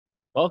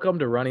Welcome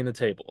to Running the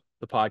Table,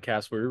 the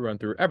podcast where we run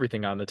through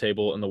everything on the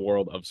table in the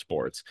world of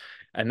sports.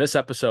 And this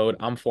episode,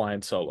 I'm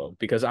flying solo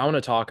because I want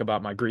to talk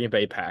about my Green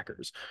Bay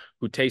Packers,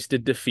 who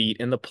tasted defeat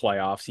in the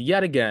playoffs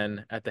yet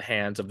again at the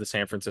hands of the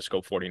San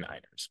Francisco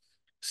 49ers.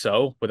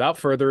 So, without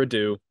further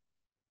ado,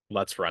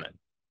 let's run it.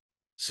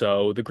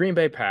 So, the Green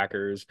Bay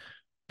Packers,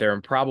 their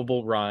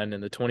improbable run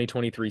in the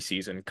 2023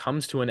 season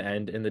comes to an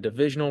end in the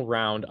divisional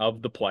round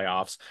of the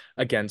playoffs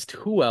against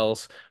who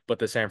else but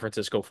the San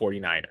Francisco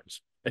 49ers,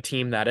 a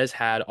team that has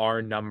had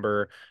our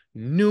number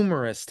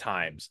numerous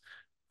times.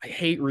 I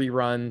hate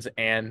reruns,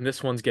 and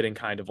this one's getting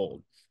kind of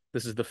old.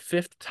 This is the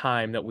fifth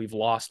time that we've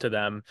lost to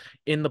them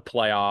in the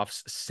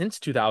playoffs since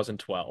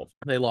 2012.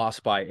 They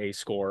lost by a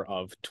score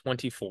of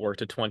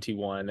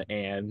 24-21,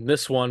 and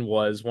this one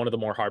was one of the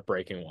more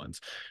heartbreaking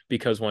ones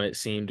because when it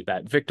seemed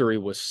that victory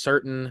was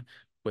certain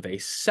with a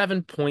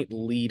 7 point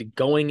lead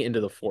going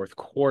into the fourth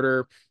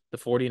quarter, the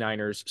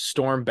 49ers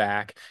stormed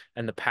back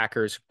and the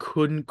Packers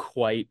couldn't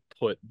quite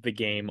put the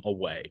game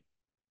away.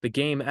 The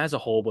game as a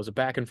whole was a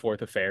back and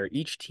forth affair,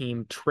 each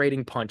team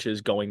trading punches,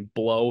 going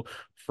blow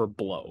for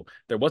blow.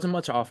 There wasn't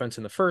much offense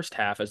in the first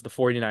half as the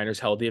 49ers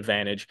held the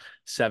advantage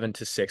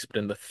 7-6, but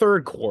in the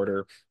third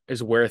quarter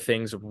is where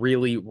things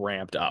really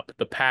ramped up.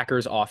 The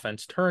Packers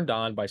offense turned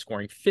on by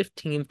scoring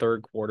 15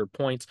 third quarter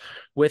points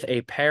with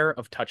a pair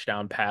of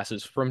touchdown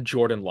passes from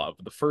Jordan Love.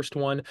 The first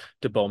one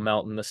to Bo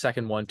Melton, the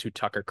second one to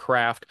Tucker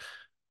Kraft.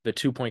 The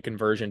 2 point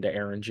conversion to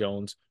Aaron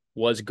Jones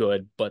was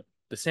good, but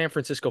the San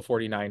Francisco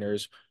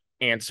 49ers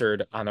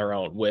answered on their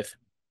own with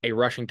a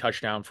rushing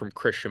touchdown from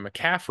Christian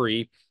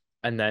McCaffrey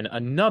and then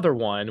another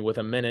one with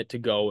a minute to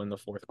go in the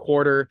fourth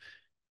quarter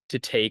to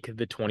take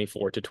the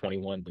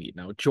 24-21 lead.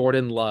 Now,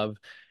 Jordan Love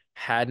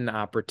had an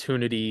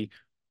opportunity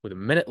with a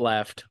minute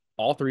left,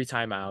 all three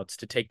timeouts,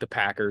 to take the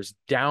Packers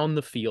down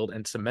the field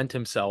and cement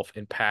himself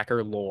in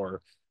Packer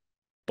lore,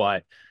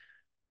 but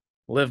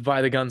live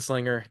by the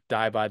gunslinger,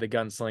 die by the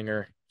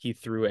gunslinger. He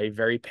threw a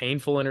very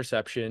painful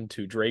interception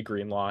to Dre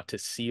Greenlaw to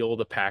seal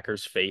the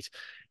Packers' fate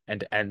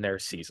and end their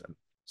season.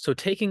 So,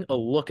 taking a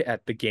look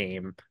at the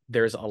game,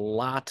 there's a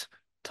lot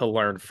to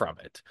learn from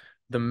it.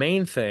 The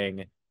main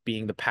thing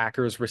being the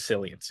Packers'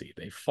 resiliency.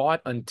 They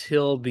fought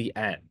until the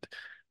end.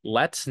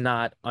 Let's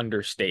not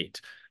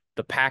understate.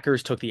 The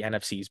Packers took the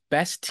NFC's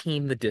best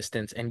team the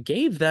distance and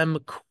gave them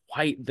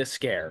quite the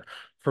scare.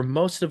 For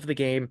most of the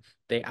game,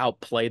 they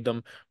outplayed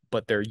them,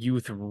 but their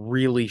youth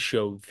really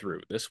showed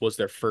through. This was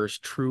their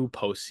first true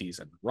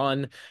postseason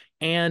run,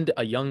 and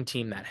a young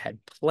team that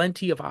had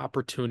plenty of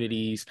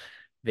opportunities.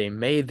 They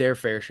made their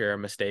fair share of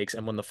mistakes,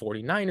 and when the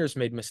 49ers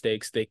made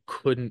mistakes, they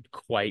couldn't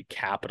quite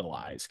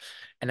capitalize.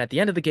 And at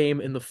the end of the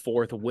game in the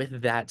fourth,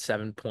 with that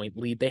 7 point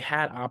lead, they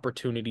had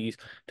opportunities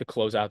to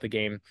close out the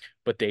game,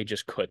 but they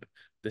just couldn't.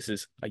 This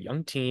is a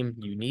young team.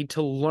 You need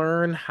to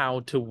learn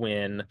how to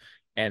win,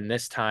 and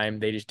this time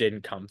they just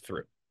didn't come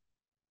through.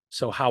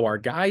 So, how our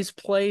guys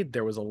played,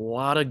 there was a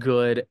lot of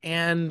good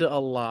and a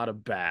lot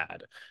of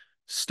bad.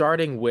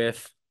 Starting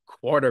with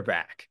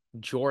quarterback,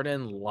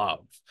 Jordan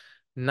Love.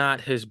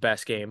 Not his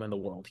best game in the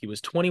world. He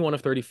was 21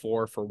 of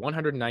 34 for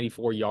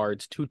 194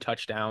 yards, two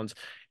touchdowns,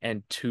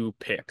 and two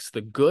picks. The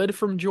good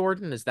from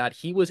Jordan is that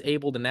he was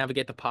able to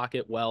navigate the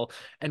pocket well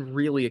and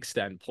really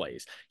extend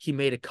plays. He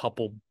made a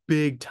couple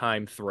big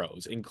time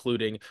throws,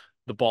 including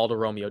the ball to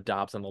Romeo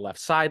Doubs on the left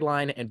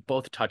sideline and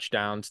both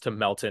touchdowns to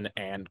Melton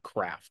and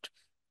Kraft.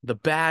 The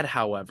bad,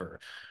 however,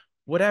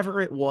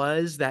 whatever it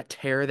was, that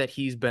tear that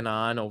he's been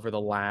on over the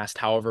last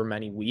however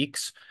many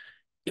weeks,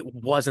 it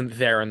wasn't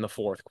there in the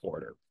fourth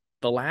quarter.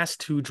 The last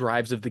two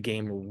drives of the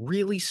game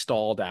really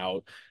stalled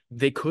out.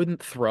 They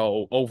couldn't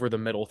throw over the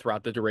middle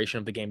throughout the duration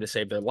of the game to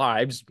save their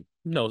lives,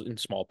 no, in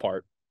small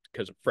part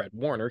because of Fred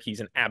Warner. He's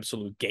an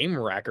absolute game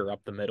wrecker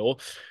up the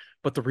middle.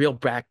 But the real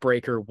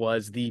backbreaker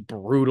was the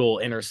brutal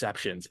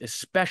interceptions,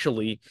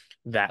 especially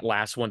that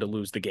last one to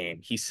lose the game.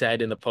 He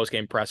said in the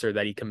postgame presser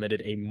that he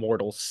committed a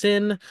mortal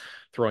sin,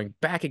 throwing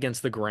back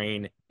against the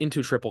grain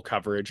into triple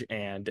coverage.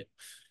 And,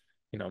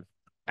 you know,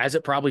 as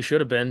it probably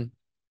should have been,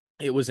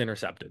 it was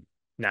intercepted.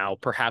 Now,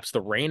 perhaps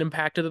the rain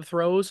impacted the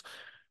throws.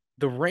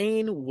 The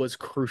rain was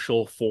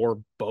crucial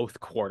for both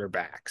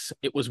quarterbacks.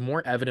 It was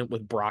more evident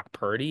with Brock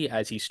Purdy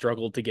as he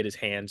struggled to get his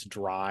hands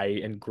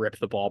dry and grip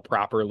the ball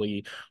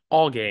properly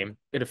all game.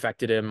 It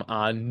affected him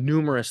on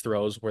numerous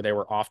throws where they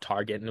were off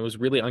target, and it was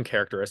really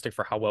uncharacteristic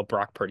for how well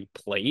Brock Purdy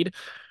played.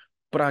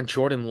 But on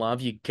Jordan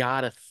Love, you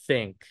gotta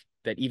think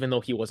that even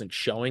though he wasn't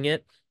showing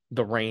it,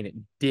 the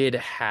rain did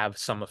have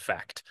some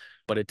effect,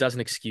 but it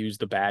doesn't excuse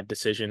the bad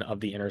decision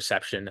of the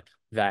interception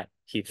that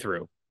he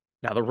threw.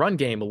 Now, the run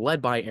game led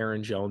by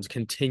Aaron Jones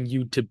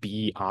continued to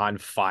be on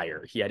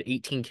fire. He had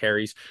 18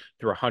 carries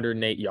through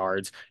 108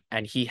 yards,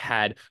 and he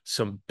had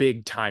some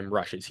big time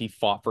rushes. He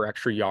fought for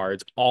extra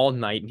yards all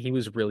night, and he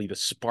was really the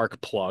spark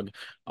plug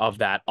of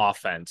that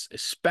offense,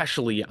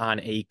 especially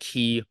on a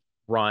key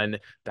run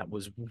that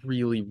was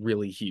really,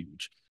 really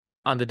huge.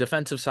 On the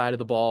defensive side of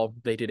the ball,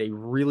 they did a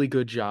really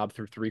good job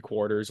through three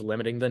quarters,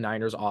 limiting the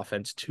Niners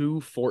offense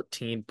to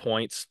 14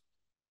 points,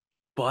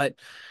 but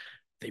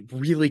they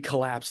really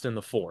collapsed in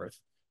the fourth.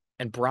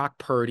 And Brock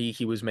Purdy,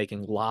 he was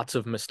making lots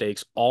of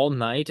mistakes all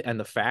night. And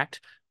the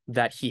fact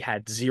that he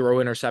had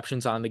 0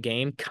 interceptions on the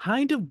game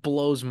kind of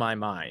blows my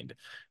mind.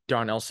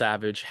 Darnell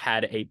Savage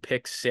had a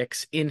pick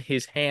six in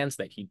his hands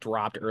that he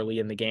dropped early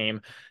in the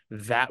game.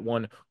 That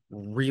one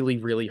really,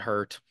 really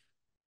hurt.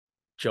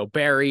 Joe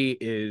Barry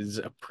is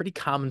a pretty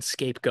common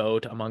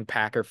scapegoat among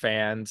Packer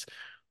fans.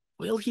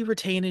 Will he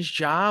retain his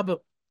job?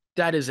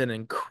 That is an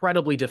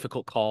incredibly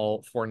difficult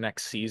call for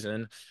next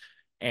season.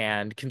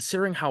 And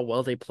considering how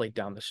well they played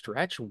down the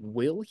stretch,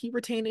 will he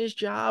retain his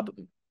job?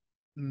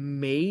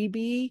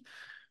 Maybe,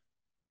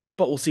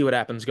 but we'll see what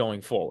happens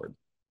going forward.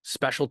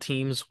 Special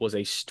teams was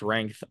a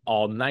strength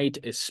all night,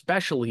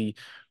 especially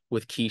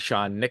with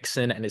Keyshawn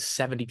Nixon and his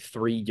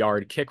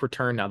 73-yard kick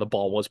return. Now, the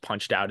ball was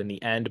punched out in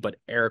the end, but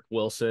Eric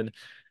Wilson,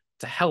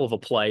 it's a hell of a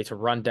play to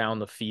run down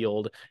the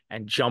field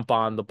and jump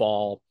on the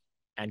ball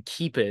and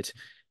keep it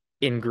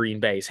in Green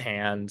Bay's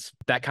hands.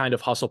 That kind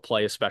of hustle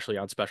play, especially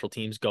on special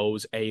teams,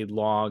 goes a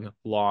long,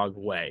 long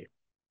way.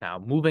 Now,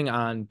 moving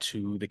on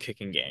to the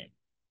kicking game.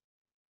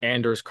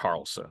 Anders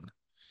Carlson.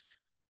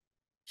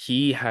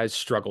 He has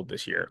struggled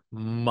this year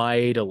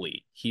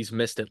mightily. He's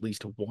missed at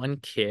least one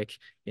kick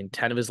in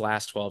 10 of his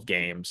last 12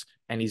 games,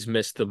 and he's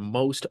missed the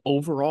most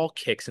overall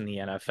kicks in the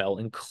NFL,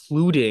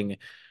 including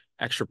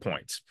extra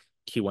points.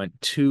 He went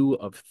 2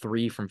 of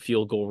 3 from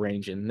field goal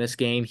range in this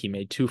game. He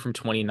made 2 from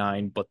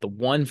 29, but the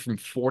one from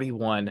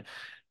 41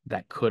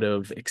 that could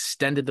have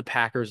extended the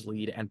Packers'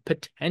 lead and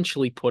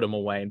potentially put them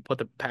away and put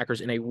the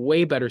Packers in a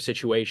way better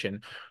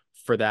situation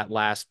for that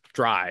last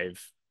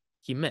drive,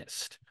 he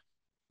missed.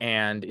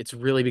 And it's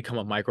really become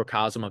a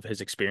microcosm of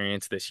his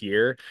experience this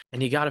year.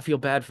 And you got to feel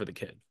bad for the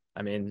kid.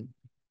 I mean,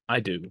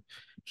 I do.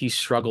 He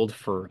struggled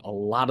for a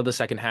lot of the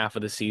second half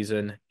of the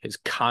season. His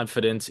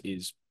confidence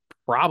is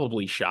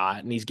probably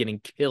shot, and he's getting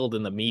killed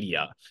in the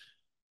media.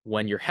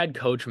 When your head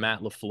coach,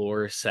 Matt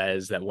LaFleur,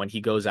 says that when he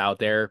goes out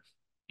there,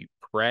 you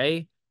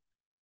pray,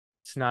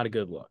 it's not a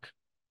good look.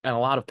 And a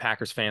lot of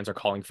Packers fans are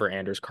calling for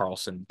Anders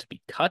Carlson to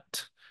be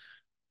cut.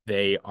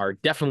 They are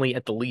definitely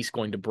at the least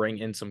going to bring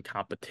in some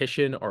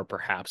competition or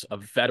perhaps a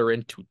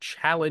veteran to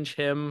challenge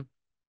him.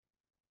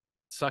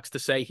 Sucks to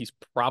say, he's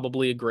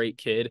probably a great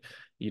kid.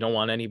 You don't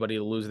want anybody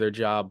to lose their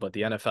job, but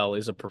the NFL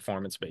is a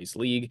performance-based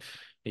league.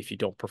 If you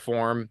don't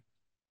perform,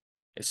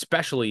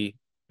 especially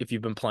if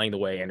you've been playing the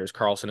way Anders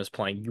Carlson is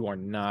playing, you are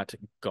not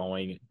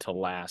going to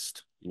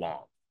last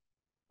long.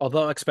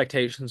 Although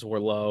expectations were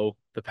low,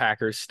 the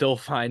Packers still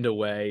find a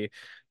way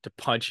to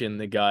punch in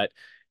the gut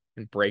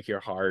and break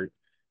your heart.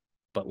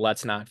 But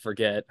let's not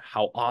forget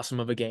how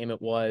awesome of a game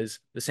it was.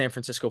 The San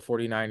Francisco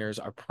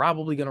 49ers are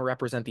probably going to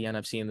represent the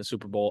NFC in the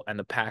Super Bowl, and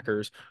the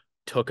Packers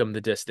took them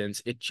the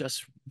distance. It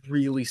just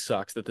really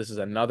sucks that this is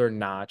another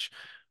notch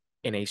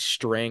in a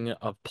string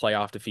of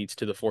playoff defeats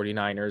to the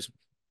 49ers,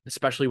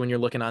 especially when you're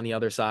looking on the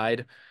other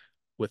side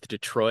with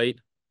Detroit.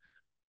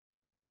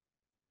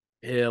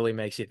 It really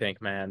makes you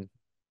think, man,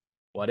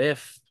 what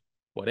if,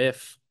 what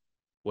if,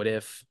 what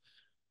if?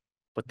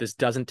 But this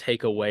doesn't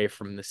take away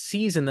from the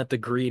season that the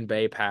Green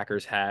Bay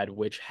Packers had,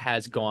 which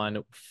has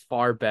gone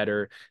far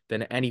better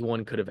than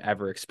anyone could have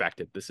ever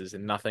expected. This is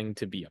nothing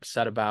to be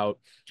upset about.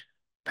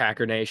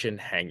 Packer Nation,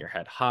 hang your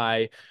head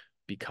high,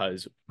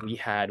 because we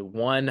had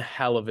one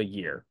hell of a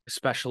year,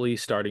 especially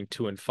starting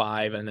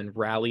 2-5 and then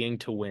rallying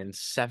to win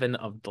 7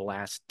 of the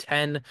last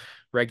 10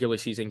 regular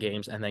season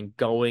games, and then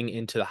going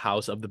into the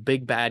house of the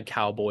big bad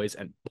Cowboys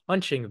and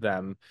punching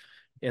them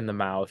in the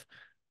mouth.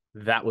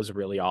 That was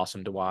really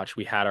awesome to watch.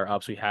 We had our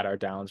ups, we had our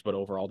downs, but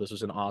overall, this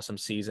was an awesome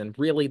season.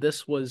 Really,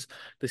 this was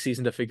the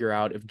season to figure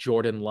out if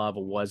Jordan Love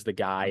was the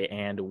guy,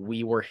 and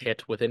we were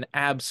hit with an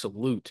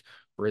absolute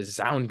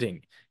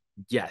resounding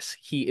yes,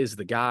 he is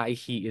the guy.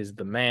 He is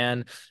the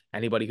man.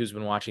 Anybody who's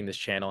been watching this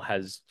channel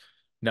has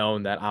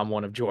known that I'm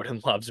one of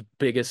Jordan Love's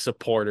biggest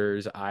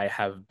supporters. I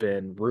have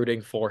been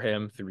rooting for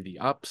him through the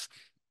ups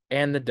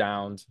and the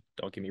downs.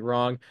 Don't get me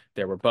wrong,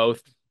 there were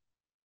both.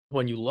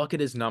 When you look at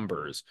his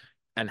numbers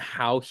and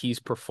how he's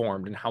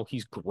performed and how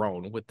he's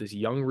grown with this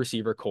young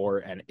receiver core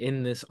and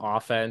in this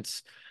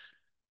offense,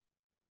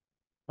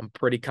 I'm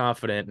pretty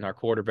confident in our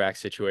quarterback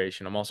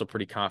situation. I'm also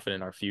pretty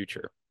confident in our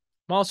future.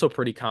 I'm also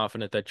pretty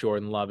confident that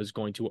Jordan Love is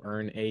going to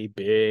earn a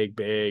big,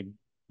 big,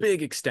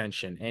 big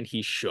extension, and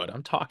he should.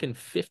 I'm talking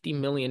 $50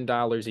 million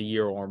a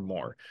year or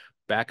more.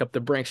 Back up the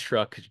Brinks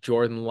truck,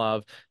 Jordan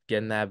Love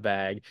getting that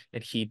bag,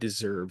 and he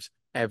deserves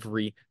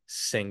every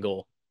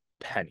single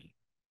penny.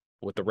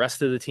 With the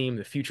rest of the team,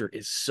 the future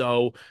is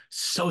so,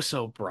 so,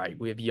 so bright.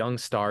 We have young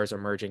stars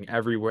emerging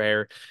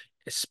everywhere,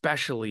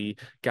 especially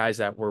guys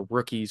that were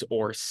rookies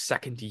or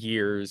second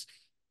years.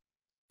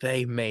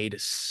 They made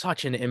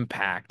such an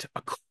impact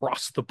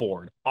across the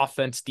board.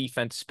 Offense,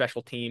 defense,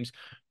 special teams.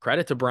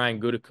 Credit to Brian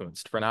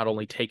Gutekunst for not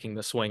only taking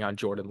the swing on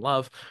Jordan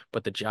Love,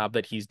 but the job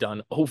that he's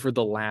done over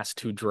the last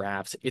 2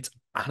 drafts. It's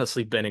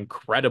honestly been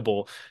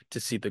incredible to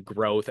see the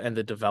growth and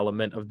the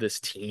development of this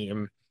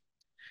team.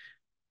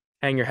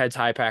 Hang your heads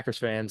high, Packers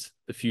fans.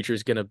 The future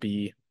is going to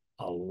be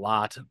a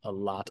lot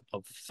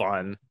of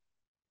fun.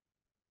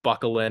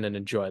 Buckle in and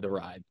enjoy the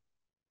ride.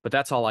 But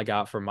that's all I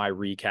got for my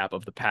recap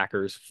of the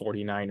Packers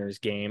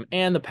 49ers game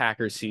and the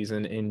Packers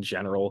season in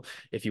general.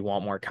 If you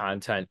want more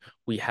content,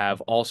 we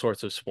have all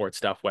sorts of sports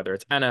stuff, whether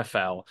it's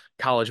NFL,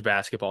 college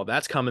basketball.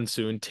 That's coming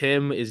soon.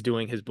 Tim is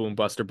doing his Boom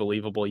Buster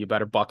Believable. You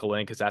better buckle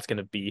in because that's going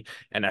to be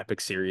an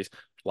epic series,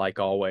 like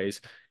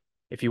always.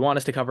 If you want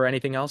us to cover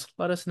anything else,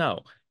 let us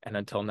know. And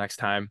until next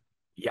time,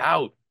 you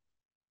out.